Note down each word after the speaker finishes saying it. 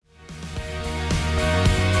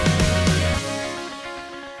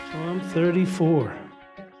34.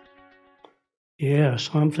 Yeah,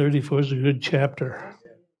 Psalm 34 is a good chapter.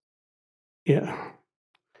 Yeah,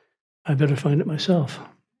 I better find it myself.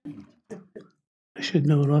 I should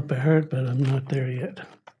know it off by heart, but I'm not there yet.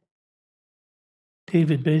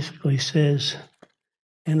 David basically says,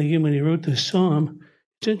 and again, when he wrote this psalm,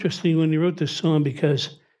 it's interesting when he wrote this psalm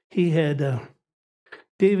because he had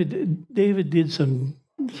David did some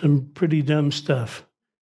pretty dumb stuff.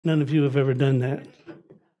 None of you have ever done that,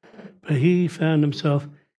 but he found himself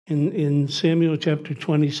in Samuel chapter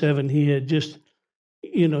 27. He had just,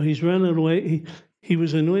 he's running away. He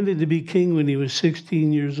was anointed to be king when he was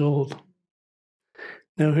 16 years old.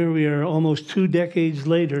 Now here we are almost 2 decades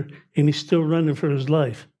later, and he's still running for his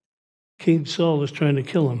life. King Saul is trying to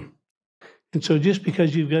kill him. And so just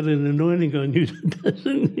because you've got an anointing on you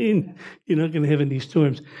doesn't mean you're not going to have any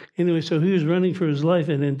storms. Anyway, so he was running for his life,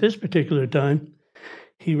 and at this particular time,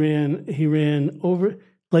 he ran over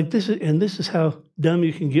like this, and this is how dumb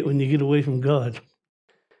you can get when you get away from God.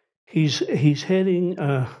 He's heading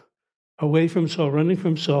away from Saul, running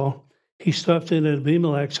from Saul. He stops in at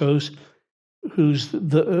Abimelech's house, who's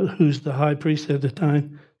the high priest at the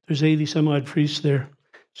time. There's 80 some odd priests there.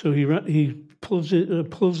 So he pulls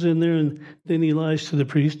in there, and then he lies to the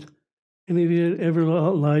priest. Any of you ever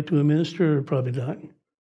lied to a minister? Or probably not.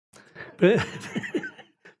 But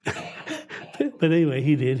but anyway,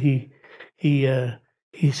 he did.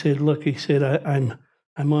 He said, "Look," he said, "I'm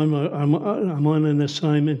on an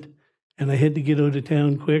assignment, and I had to get out of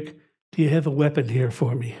town quick. Do you have a weapon here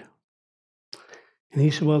for me?" And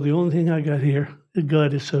he said, "Well, the only thing I got here,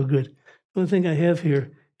 God is so good. The only thing I have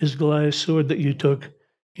here is Goliath's sword that you took,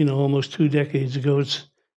 almost 2 decades ago. It's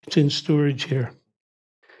in storage here."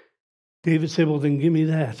 David said, "Well, then give me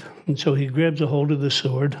that." And so he grabs a hold of the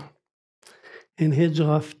sword and heads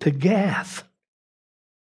off to Gath.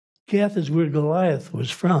 Gath is where Goliath was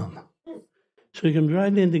from. So he comes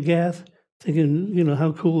right into Gath thinking,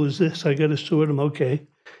 how cool is this? I got a sword, I'm okay.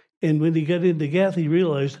 And when he got into Gath, he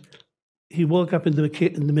realized he woke up in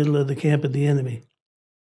the middle of the camp of the enemy.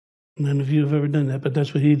 None of you have ever done that, but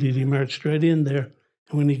that's what he did. He marched right in there.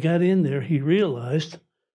 And when he got in there, he realized,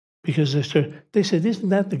 because they said, "Isn't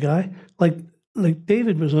that the guy?" Like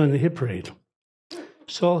David was on the hit parade.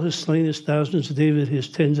 Saul has slain his thousands, David his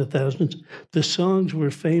tens of thousands. The songs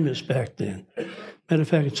were famous back then. Matter of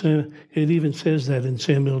fact, it even says that in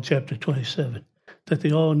Samuel chapter 27, that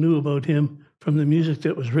they all knew about him from the music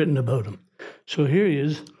that was written about him. So here he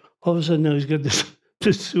is. All of a sudden now he's got this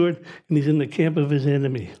sword, and he's in the camp of his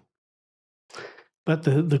enemy. But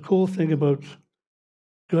the cool thing about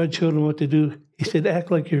God showed him what to do. He said,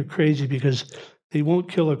 "Act like you're crazy, because they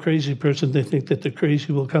won't kill a crazy person. They think that the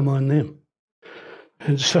crazy will come on them."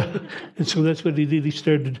 And so that's what he did. He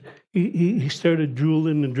started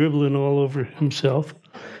drooling and dribbling all over himself.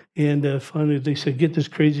 And finally they said, "Get this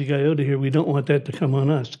crazy guy out of here. We don't want that to come on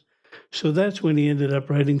us." So that's when he ended up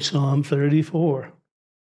writing Psalm 34.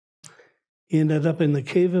 He ended up in the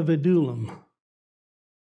cave of Adullam.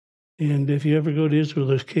 And if you ever go to Israel,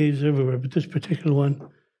 there's caves everywhere. But this particular one,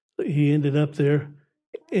 he ended up there.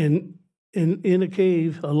 And in a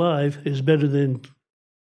cave, alive, is better than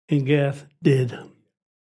in Gath dead.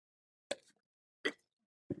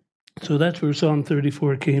 So that's where Psalm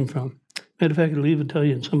 34 came from. Matter of fact, I'll even tell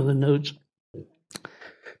you in some of the notes.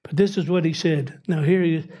 But this is what he said. Now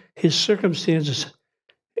here, his circumstances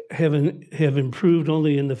have improved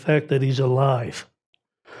only in the fact that he's alive.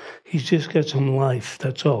 He's just got some life,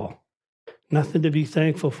 that's all. Nothing to be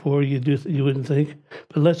thankful for, you wouldn't think.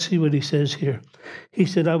 But let's see what he says here. He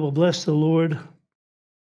said, "I will bless the Lord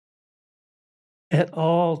at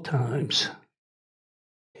all times.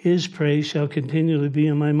 His praise shall continually be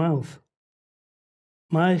in my mouth.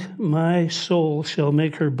 My soul shall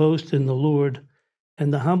make her boast in the Lord,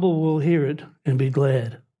 and the humble will hear it and be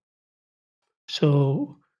glad."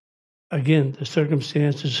 So, again, the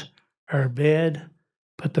circumstances are bad,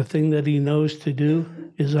 but the thing that he knows to do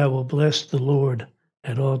is, "I will bless the Lord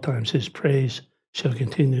at all times. His praise shall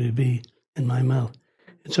continue to be in my mouth."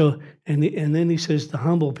 And so, and then he says, "The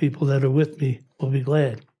humble people that are with me will be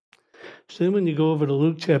glad." So then when you go over to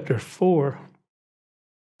Luke chapter 4,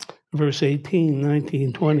 verse 18,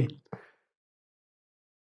 19, 20,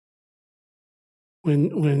 when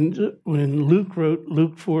Luke wrote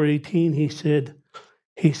Luke 4:18, he said,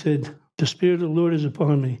 "The Spirit of the Lord is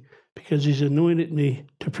upon me, because he's anointed me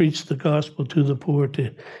to preach the gospel to the poor,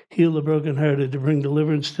 to heal the brokenhearted, to bring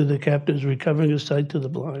deliverance to the captives, recovering of sight to the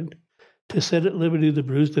blind, to set at liberty the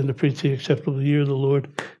bruised, and to preach the acceptable year of the Lord."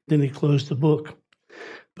 Then he closed the book.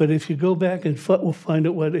 But if you go back and we'll find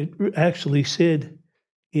out what it actually said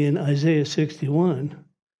in Isaiah 61,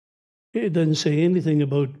 It doesn't say anything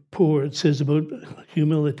about poor. It says about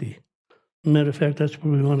humility. Matter of fact, that's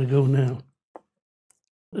where we want to go now.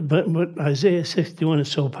 But Isaiah 61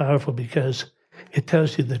 is so powerful because it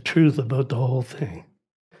tells you the truth about the whole thing.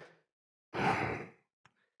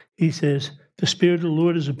 He says, the Spirit of the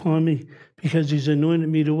Lord is upon me because he's anointed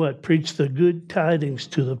me to what? Preach the good tidings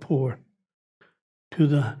to the poor.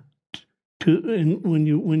 In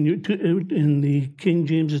the King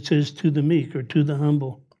James it says to the meek or to the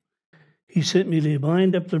humble. He sent me to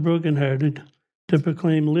bind up the brokenhearted, to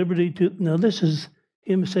proclaim liberty to. Now this is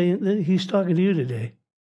him saying that he's talking to you today.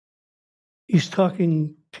 He's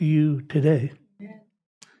talking to you today.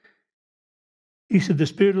 He said, the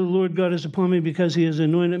Spirit of the Lord God is upon me because he has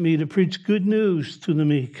anointed me to preach good news to the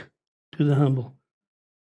meek, to the humble.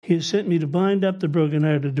 He has sent me to bind up the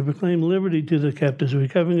brokenhearted, to proclaim liberty to the captives,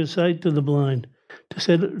 recovering of sight to the blind, to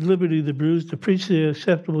set at liberty the bruised, to preach the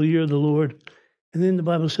acceptable year of the Lord. And then the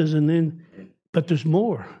Bible says, but there's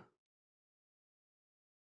more.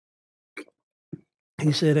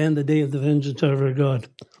 He said, and the day of the vengeance of our God.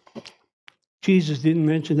 Jesus didn't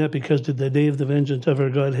mention that because the day of the vengeance of our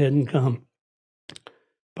God hadn't come.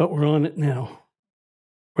 But we're on it now.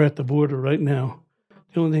 We're at the border right now.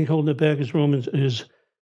 The only thing holding it back is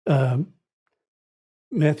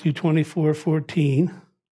Matthew 24:14.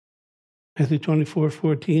 Matthew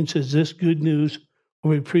 24:14 says, this good news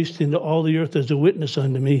will be preached into all the earth as a witness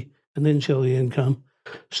unto me, and then shall the end come.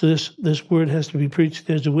 So this word has to be preached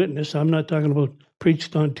as a witness. I'm not talking about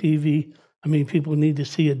preached on TV. I mean, people need to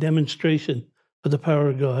see a demonstration of the power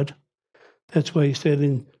of God. That's why he said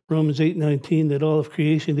in Romans 8:19 that all of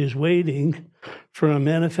creation is waiting for a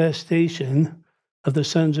manifestation of the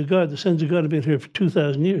sons of God. The sons of God have been here for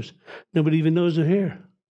 2,000 years. Nobody even knows they're here.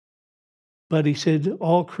 But he said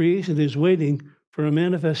all creation is waiting for a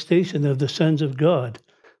manifestation of the sons of God.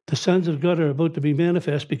 The sons of God are about to be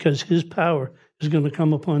manifest because his power is going to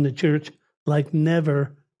come upon the church like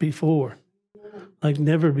never before. Like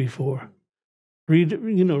never before.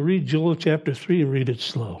 Read Joel chapter 3 and read it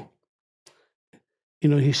slow.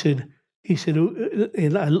 He said,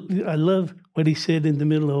 and I love what he said in the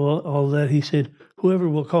middle of all that. He said, whoever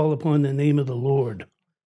will call upon the name of the Lord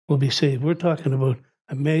will be saved. We're talking about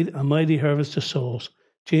a mighty harvest of souls.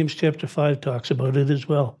 James chapter 5 talks about it as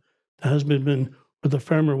well. The husbandman or the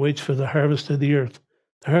farmer waits for the harvest of the earth.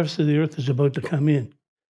 The harvest of the earth is about to come in.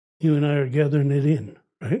 You and I are gathering it in,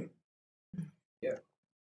 right? Yeah.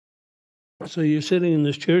 So you're sitting in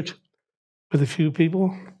this church with a few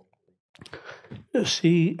people.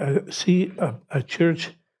 See a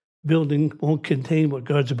church building won't contain what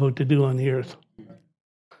God's about to do on the earth.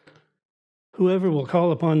 Whoever will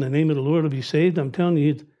call upon the name of the Lord will be saved. I'm telling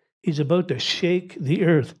you, he's about to shake the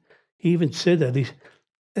earth. He even said that.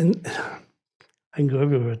 And I can go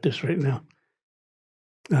everywhere with this right now.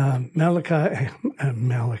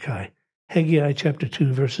 Haggai chapter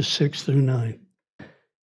 2, verses 6 through 9.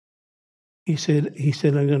 He said,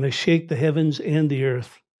 I'm going to shake the heavens and the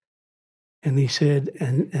earth. And he said,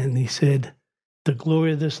 the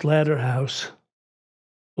glory of this latter house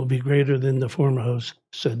will be greater than the former house,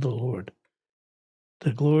 said the Lord.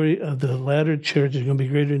 The glory of the latter church is going to be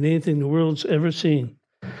greater than anything the world's ever seen.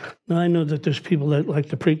 Now, I know that there's people that like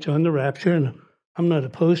to preach on the rapture, and I'm not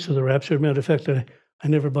opposed to the rapture. As a matter of fact, I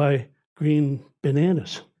never buy green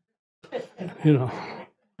bananas,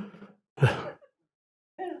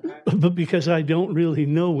 but because I don't really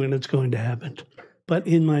know when it's going to happen. But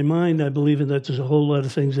in my mind, I believe that there's a whole lot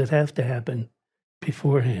of things that have to happen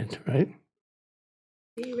beforehand, right?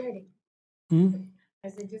 Be ready. I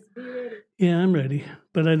said, just be ready. Yeah, I'm ready,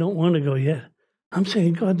 but I don't want to go yet. I'm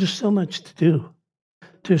saying, God, there's so much to do.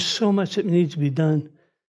 There's so much that needs to be done.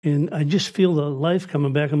 And I just feel the life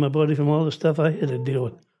coming back in my body from all the stuff I had to deal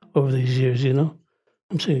with over these years, I'm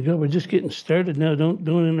saying, God, we're just getting started now. Don't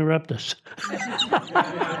interrupt us.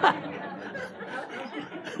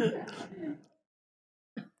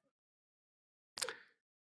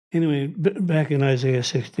 Anyway, back in Isaiah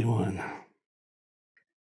 61.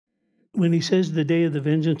 When he says the day of the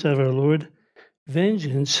vengeance of our Lord,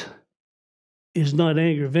 vengeance is not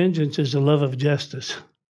anger. Vengeance is the love of justice.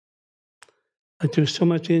 Like there's so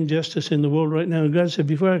much injustice in the world right now. And God said,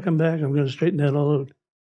 before I come back, I'm going to straighten that all out.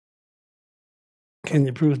 Can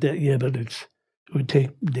you prove that? Yeah, but it would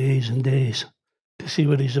take days and days to see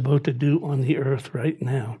what he's about to do on the earth right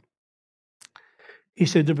now. He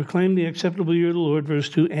said to proclaim the acceptable year of the Lord, verse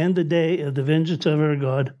 2, and the day of the vengeance of our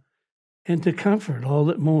God, and to comfort all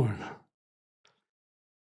that mourn.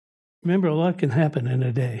 Remember, a lot can happen in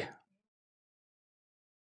a day.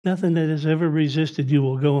 Nothing that has ever resisted you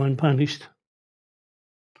will go unpunished.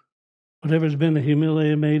 whatever's been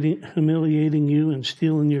humiliating you and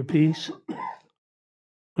stealing your peace,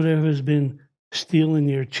 whatever has been stealing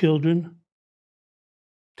your children,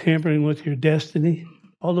 tampering with your destiny,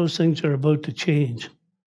 all those things are about to change.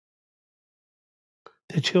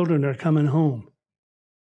 The children are coming home.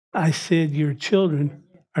 I said your children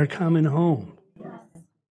are coming home.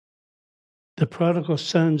 The prodigal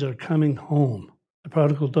sons are coming home. The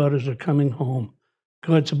prodigal daughters are coming home.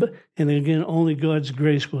 And again, only God's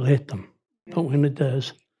grace will hit them. But when it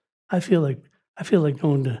does, I feel like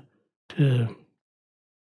going to.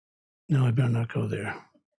 No, I better not go there.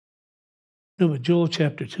 No, but Joel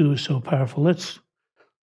chapter 2 is so powerful. Let's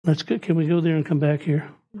go. Can we go there and come back here?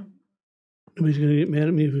 Nobody's going to get mad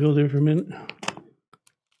at me if we go there for a minute.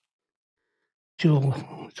 Joel,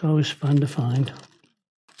 it's always fun to find.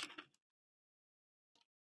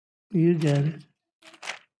 You got it.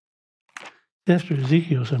 It's after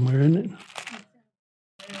Ezekiel somewhere, isn't it?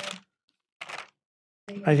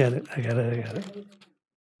 I got it.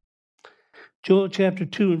 Joel chapter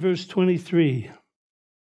 2 and verse 23.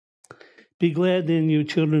 Be glad then, you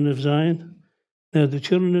children of Zion. Now, the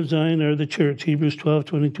children of Zion are the church. Hebrews 12,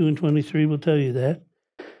 22 and 23 will tell you that.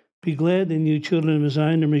 Be glad then, you children of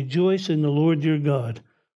Zion, and rejoice in the Lord your God.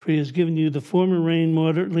 For he has given you the former rain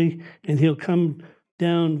moderately, and he'll come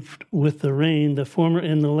down with the rain, the former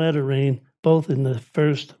and the latter rain, both in the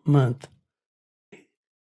first month.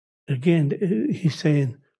 Again, he's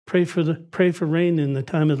saying, pray for rain in the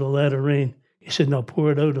time of the latter rain. He said, now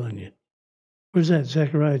pour it out on you. Where's that?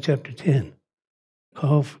 Zechariah chapter 10.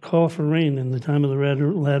 Call for rain in the time of the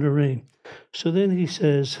latter rain. So then he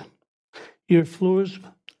says, your floors,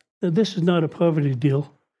 now this is not a poverty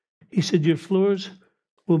deal. He said, your floors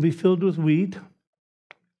will be filled with wheat,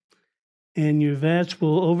 and your vats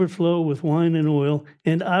will overflow with wine and oil,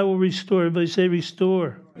 and I will restore. Everybody say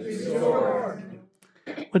restore. Restore.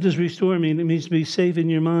 What does restore mean? It means to be safe in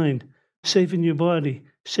your mind, safe in your body,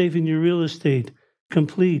 safe in your real estate,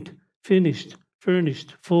 complete, finished,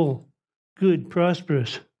 furnished, full, good,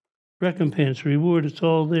 prosperous, recompense, reward, it's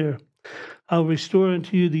all there. I'll restore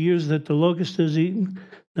unto you the years that the locust has eaten.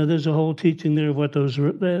 Now, there's a whole teaching there of what those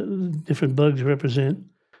different bugs represent.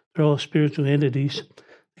 They're all spiritual entities.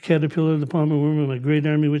 The caterpillar, the palmer worm, and my great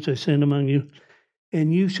army which I send among you.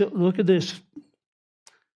 And you shall, look at this,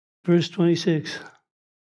 verse 26.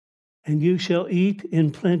 And you shall eat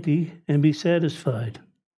in plenty and be satisfied.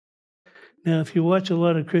 Now, if you watch a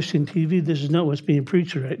lot of Christian TV, this is not what's being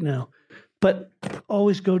preached right now. But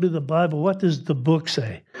always go to the Bible. What does the book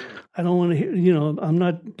say? I don't want to hear, I'm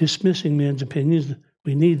not dismissing man's opinions.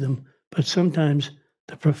 We need them. But sometimes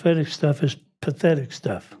the prophetic stuff is pathetic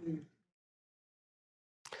stuff.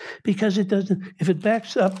 Because it doesn't, if it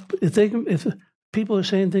backs up, if people are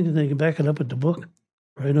saying things and they can back it up with the book,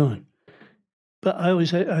 right on. But I always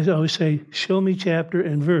say, show me chapter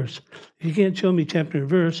and verse. If you can't show me chapter and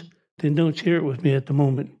verse, then don't share it with me at the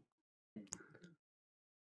moment.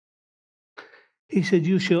 He said,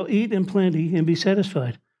 you shall eat in plenty and be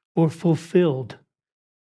satisfied, or fulfilled,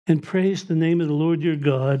 and praise the name of the Lord your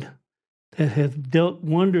God that hath dealt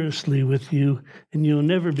wondrously with you, and you'll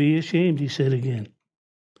never be ashamed, he said again.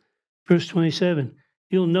 Verse 27,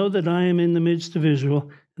 you'll know that I am in the midst of Israel,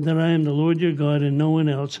 and that I am the Lord your God and no one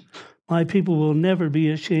else. My people will never be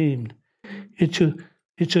ashamed. It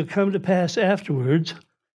shall come to pass afterwards,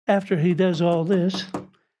 after he does all this,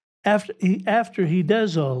 after he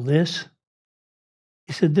does all this,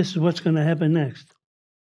 he said, this is what's going to happen next.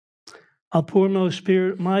 I'll pour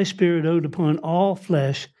my spirit out upon all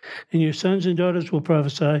flesh, and your sons and daughters will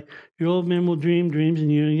prophesy, your old men will dream dreams,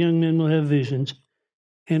 and your young men will have visions.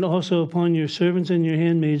 And also upon your servants and your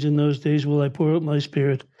handmaids in those days will I pour out my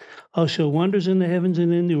spirit. I'll show wonders in the heavens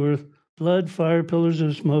and in the earth, blood, fire, pillars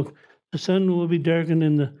of smoke. The sun will be darkened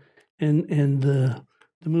and the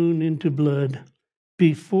moon into blood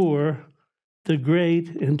before the great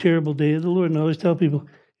and terrible day of the Lord. And I always tell people,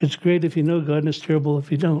 it's great if you know God, and it's terrible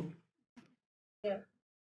if you don't. Yeah.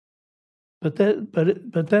 But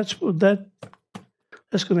that's going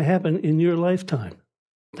to happen in your lifetime.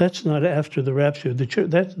 That's not after the rapture of the church.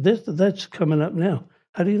 That's coming up now.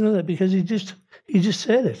 How do you know that? Because he just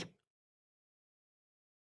said it.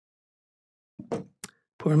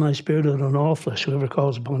 Pour my spirit out on all flesh. Whoever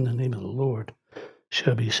calls upon the name of the Lord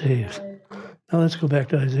shall be saved. Now let's go back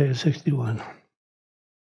to Isaiah 61.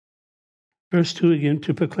 Verse 2 again,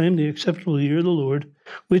 to proclaim the acceptable year of the Lord,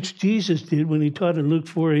 which Jesus did when he taught in Luke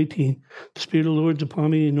 4:18. The Spirit of the Lord is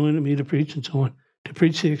upon me, he anointed me to preach, and so on. To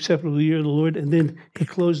preach the acceptable year of the Lord. And then he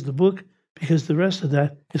closed the book because the rest of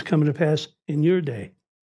that is coming to pass in your day.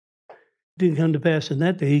 It didn't come to pass in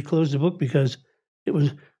that day. He closed the book because it was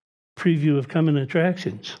a preview of coming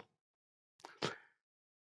attractions.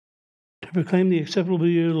 to proclaim the acceptable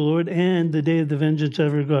year of the Lord and the day of the vengeance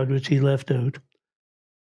of our God, which he left out,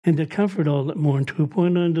 and to comfort all that mourn, to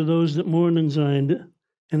appoint unto those that mourn in Zion.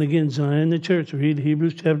 And again, Zion, the church. Read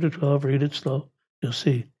Hebrews chapter 12, read it slow. You'll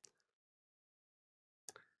see.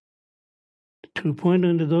 To appoint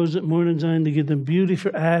unto those that mourn in Zion, to give them beauty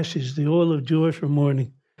for ashes, the oil of joy for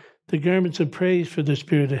mourning, the garments of praise for the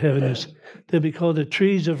spirit of heaviness. They'll be called the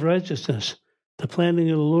trees of righteousness, the planting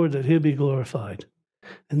of the Lord, that he'll be glorified.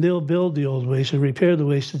 And they'll build the old ways and repair the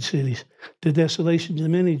wasted cities, the desolations of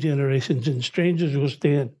many generations, and strangers will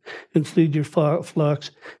stand and feed your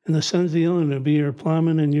flocks, and the sons of the owner will be your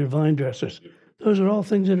plowmen and your vine dressers. Those are all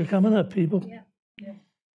things that are coming up, people. Yeah.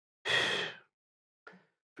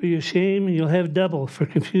 For your shame, you'll have double. For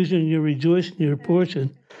confusion, you'll rejoice in your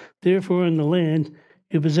portion. Therefore, in the land,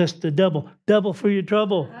 you possess the double. Double for your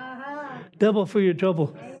trouble. Double for your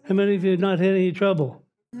trouble. How many of you have not had any trouble?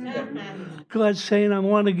 God's saying, I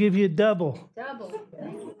want to give you double.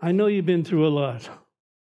 I know you've been through a lot.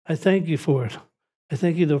 I thank you for it. I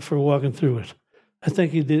thank you, though, for walking through it. I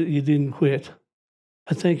thank you that you didn't quit.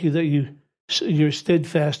 I thank you that you're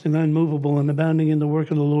steadfast and unmovable and abounding in the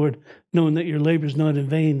work of the Lord, knowing that your labor is not in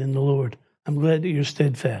vain in the Lord. I'm glad that you're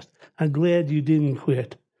steadfast. I'm glad you didn't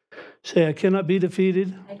quit. Say, I cannot be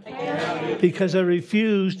defeated because I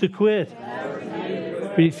refuse to quit.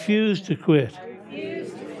 Refuse to quit.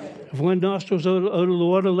 If one nostril's out of the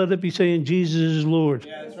water, let it be saying, Jesus is Lord.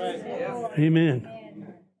 Yeah, that's right. Amen.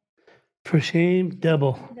 For shame,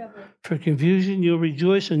 double. For confusion, you'll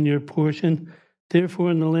rejoice in your portion. Therefore,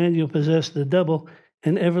 in the land you'll possess the double,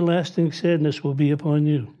 and everlasting sadness will be upon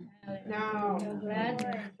you.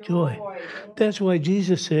 Joy. That's why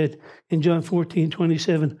Jesus said in John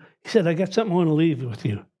 14:27, he said, I got something I want to leave with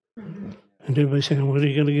you. And everybody's saying, what are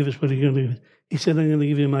you going to give us? What are you going to give us? He said, I'm going to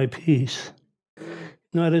give you my peace.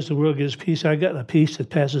 Not as the world gives peace. I got a peace that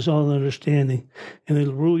passes all understanding, and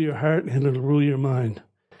it'll rule your heart and it'll rule your mind.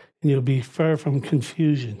 And you'll be far from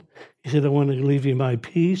confusion. He said, I want to leave you my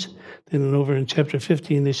peace. Then over in chapter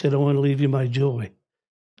 15, they said, I want to leave you my joy.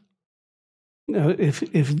 Now, if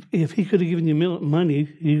he could have given you money,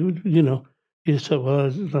 you said, well,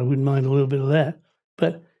 I wouldn't mind a little bit of that.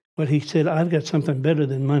 But what he said, I've got something better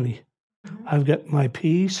than money. I've got my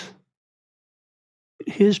peace.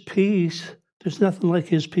 His peace, there's nothing like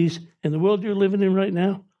his peace. In the world you're living in right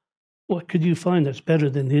now, what could you find that's better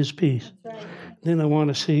than his peace? Right. Then I want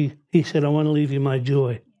to see, he said, I want to leave you my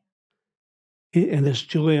joy. And it's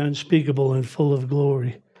joy unspeakable and full of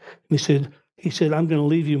glory. And he said, I'm going to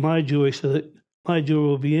leave you my joy so that my joy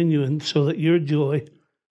will be in you and so that your joy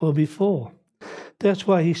will be full. That's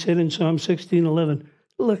why he said in Psalm 16:11,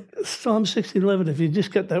 look, Psalm 16:11, if you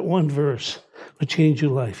just get that one verse, will change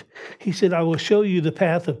your life. He said, I will show you the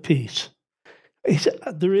path of peace. He said,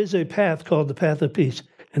 there is a path called the path of peace,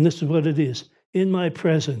 and this is what it is. In my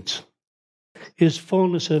presence is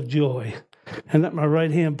fullness of joy, and at my right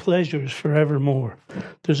hand pleasures forevermore.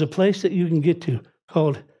 There's a place that you can get to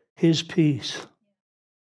called his peace.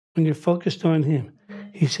 When you're focused on him,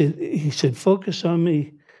 he said, focus on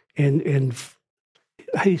me, and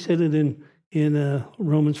he said it in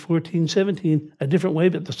Romans 14:17, a different way,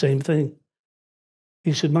 but the same thing.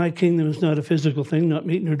 He said, my kingdom is not a physical thing, not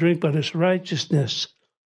meat nor drink, but it's righteousness.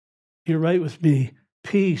 You're right with me.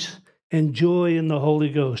 Peace and joy in the Holy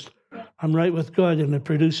Ghost. I'm right with God, and it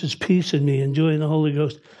produces peace in me and joy in the Holy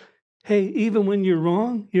Ghost. Hey, even when you're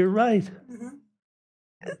wrong, you're right.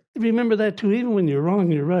 Remember that too. Even when you're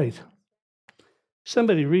wrong, you're right.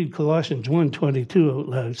 Somebody read Colossians 1:22 out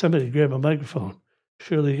loud. Somebody grab a microphone.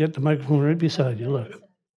 Surely you get the microphone right beside you. Look.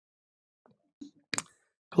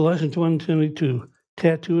 Colossians 1:22.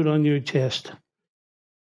 Tattoo it on your chest.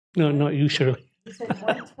 No, not you, Shirley. You said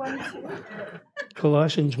 122?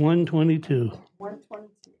 Colossians 1:22.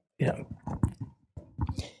 122. Yeah.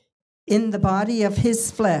 In the body of his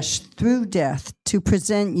flesh through death to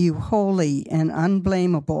present you holy and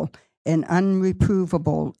unblameable and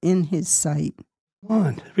unreprovable in his sight. Come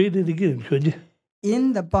on, read it again, could you?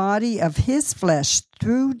 In the body of his flesh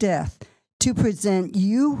through death to present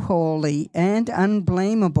you holy and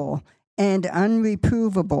unblameable and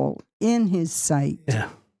unreprovable in his sight. Yeah.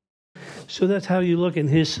 So that's how you look in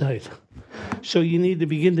his sight. So you need to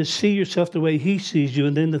begin to see yourself the way he sees you,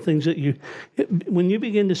 and then the things that when you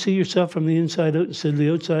begin to see yourself from the inside out instead of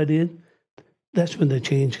the outside in, that's when the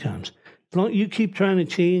change comes. As long as you keep trying to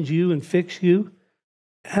change you and fix you,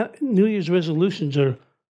 New Year's resolutions are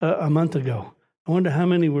a month ago. I wonder how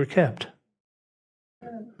many were kept.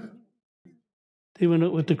 They went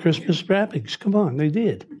out with the Christmas wrappings. Come on, they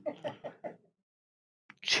did.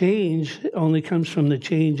 Change only comes from the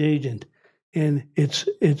change agent. And it's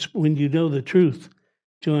when you know the truth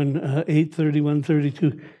John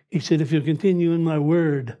 8:31-32. He said, if you continue in my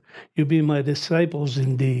word, you'll be my disciples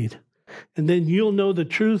indeed. And then you'll know the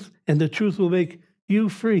truth, and the truth will make you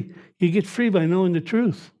free. You get free by knowing the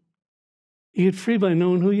truth. You get free by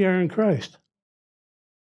knowing who you are in Christ.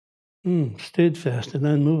 Steadfast and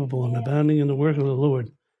unmovable and abounding in the work of the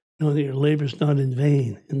Lord. Know that your labor is not in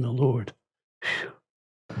vain in the Lord. Whew.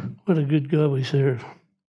 What a good God we serve.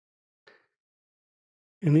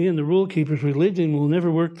 In the end, the rule keeper's religion will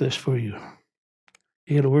never work this for you.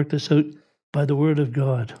 You got to work this out by the word of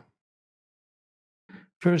God.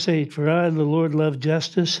 Verse 8, for I, the Lord, love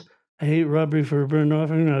justice. I hate robbery for a burnt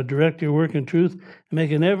offering. I'll direct your work in truth and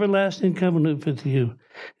make an everlasting covenant with you.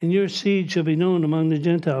 And your seed shall be known among the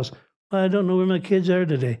Gentiles. Well, I don't know where my kids are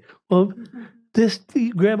today. Well,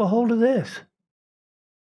 grab a hold of this.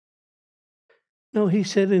 No, he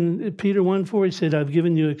said in Peter 1:4, he said, I've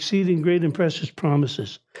given you exceeding great and precious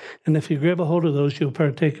promises. And if you grab a hold of those, you'll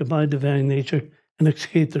partake of my divine nature and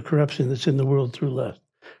escape the corruption that's in the world through lust.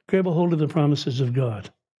 Grab a hold of the promises of God.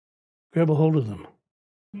 Grab a hold of them.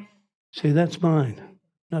 Say, that's mine.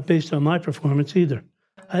 Not based on my performance either.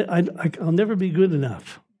 I'll never be good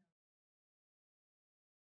enough.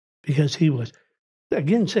 Because he was.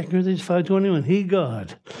 Again, 2 Corinthians 5:21, he,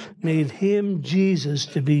 God, made him, Jesus,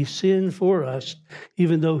 to be sin for us,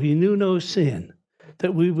 even though he knew no sin,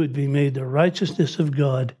 that we would be made the righteousness of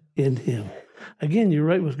God in him. Again, you're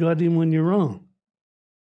right with God even when you're wrong.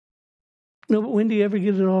 No, but when do you ever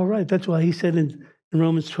get it all right? That's why he said in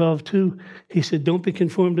Romans 12:2, he said, don't be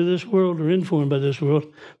conformed to this world or informed by this world,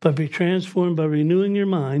 but be transformed by renewing your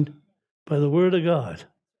mind by the word of God,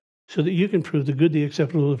 so that you can prove the good, the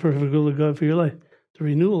acceptable, the perfect will of God for your life. The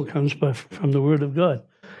renewal comes from the word of God.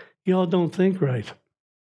 Y'all don't think right.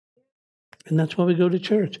 And that's why we go to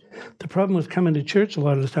church. The problem with coming to church a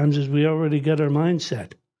lot of the times is we already got our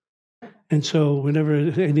mindset. And so whenever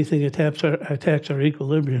anything attacks our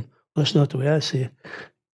equilibrium, that's not the way I see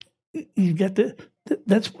it. You get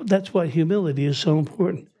that's why humility is so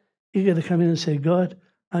important. You got to come in and say, God,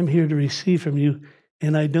 I'm here to receive from you,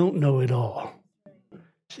 and I don't know it all.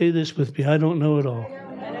 Say this with me, I don't know it all.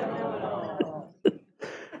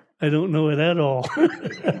 I don't know it at all.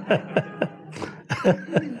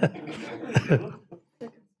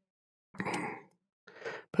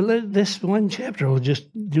 But this one chapter will just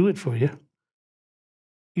do it for you.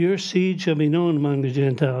 Your seed shall be known among the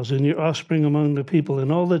Gentiles, and your offspring among the people,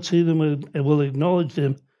 and all that see them will acknowledge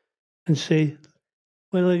them and say,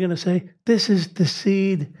 what are they going to say? This is the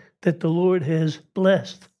seed that the Lord has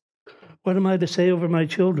blessed. What am I to say over my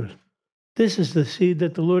children? This is the seed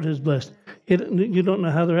that the Lord has blessed. You don't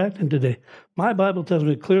know how they're acting today. My Bible tells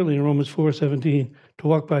me clearly in Romans 4:17 to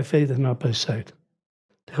walk by faith and not by sight.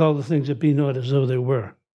 To call the things that be not as though they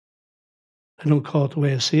were. I don't call it the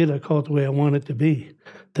way I see it. I call it the way I want it to be.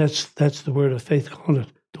 That's the word of faith, calling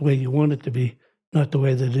it the way you want it to be, not the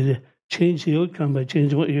way that it is. Change the outcome by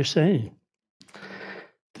changing what you're saying.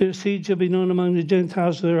 Their seed shall be known among the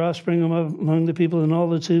Gentiles, their offspring among the people, and all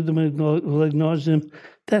that see them will acknowledge them.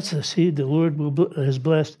 That's the seed the Lord has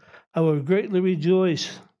blessed. I will greatly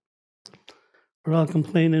rejoice. We're all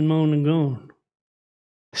complaining, moan, and groan.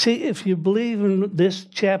 See, if you believe in this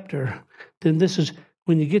chapter, then this is,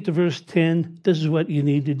 when you get to verse 10, this is what you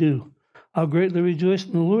need to do. I'll greatly rejoice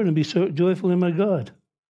in the Lord and be so joyful in my God.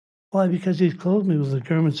 Why? Because he's clothed me with the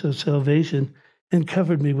garments of salvation and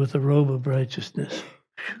covered me with the robe of righteousness.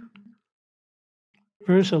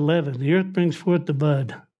 Verse 11, the earth brings forth the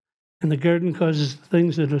bud, and the garden causes the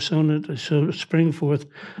things that are sown to spring forth.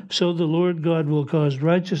 So the Lord God will cause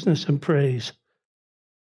righteousness and praise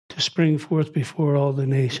to spring forth before all the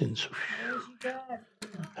nations.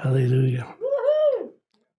 Hallelujah. Woo-hoo!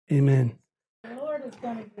 Amen. The Lord is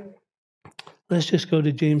going to do it. Let's just go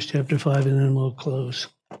to James chapter 5 and then we'll close.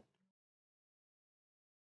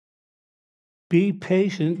 Be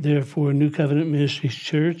patient, therefore, New Covenant Ministries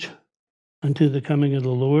Church, unto the coming of the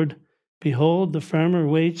Lord. Behold, the farmer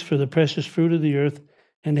waits for the precious fruit of the earth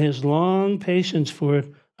and has long patience for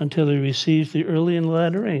it until he receives the early and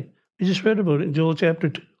latter rain. We just read about it in Joel chapter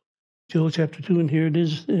 2. Joel chapter 2, and here it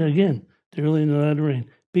is again, the early and the latter rain.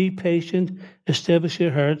 Be patient, establish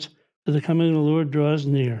your hearts, for the coming of the Lord draws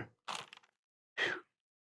near.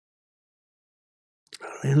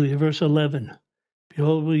 Hallelujah. Verse 11.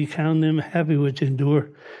 Behold, we count them happy which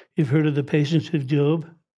endure. You've heard of the patience of Job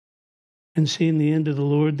and seen the end of the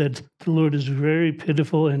Lord, that the Lord is very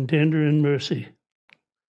pitiful and tender in mercy.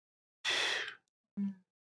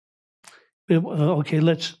 Okay,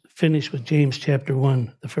 let's finish with James chapter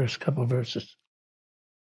 1, the first couple of verses.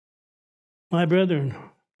 My brethren,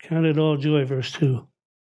 count it all joy, verse 2.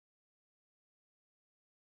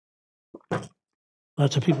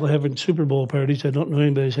 Lots of people having Super Bowl parties. I don't know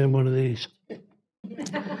anybody's having one of these.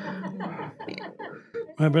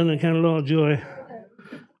 My brethren, count it all joy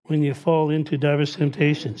when you fall into diverse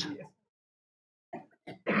temptations.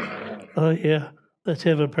 Oh, yeah, let's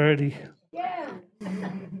have a party. Yeah.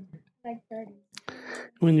 Like 30.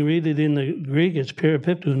 When you read it in the Greek, it's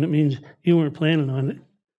peripipton. It means you weren't planning on it.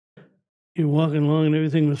 You're walking along and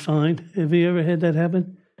everything was fine. Have you ever had that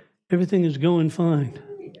happen? Everything is going fine.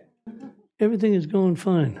 Everything is going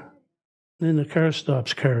fine. Then the car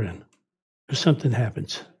stops carring, or something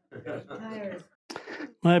happens. Tired.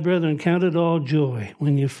 My brethren, count it all joy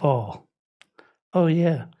when you fall. Oh,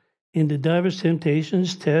 yeah, into diverse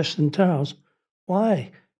temptations, tests, and trials. Why?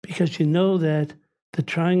 Because you know that the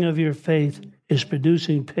trying of your faith is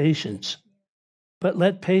producing patience. But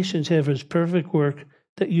let patience have its perfect work,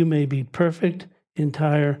 that you may be perfect,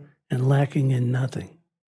 entire, and lacking in nothing.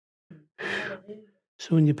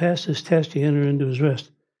 So when you pass this test, you enter into his rest.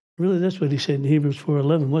 Really, that's what he said in Hebrews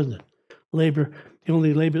 4:11, wasn't it? Labor, the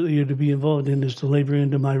only labor that you're to be involved in is to labor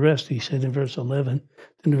into my rest, he said in verse 11.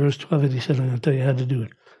 Then in verse 12, he said, I'm going to tell you how to do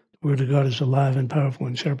it. The word of God is alive and powerful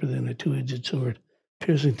and sharper than a two-edged sword,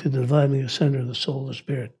 piercing to the dividing asunder of the soul and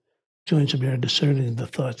spirit, joints of your discerning the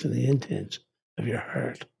thoughts and the intents of your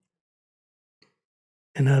heart.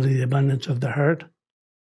 And out of the abundance of the heart,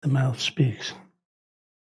 the mouth speaks.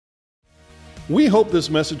 We hope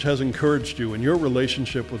this message has encouraged you in your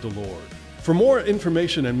relationship with the Lord. For more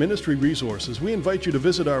information and ministry resources, we invite you to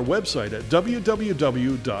visit our website at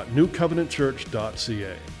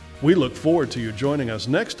www.newcovenantchurch.ca. We look forward to you joining us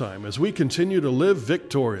next time as we continue to live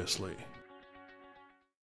victoriously.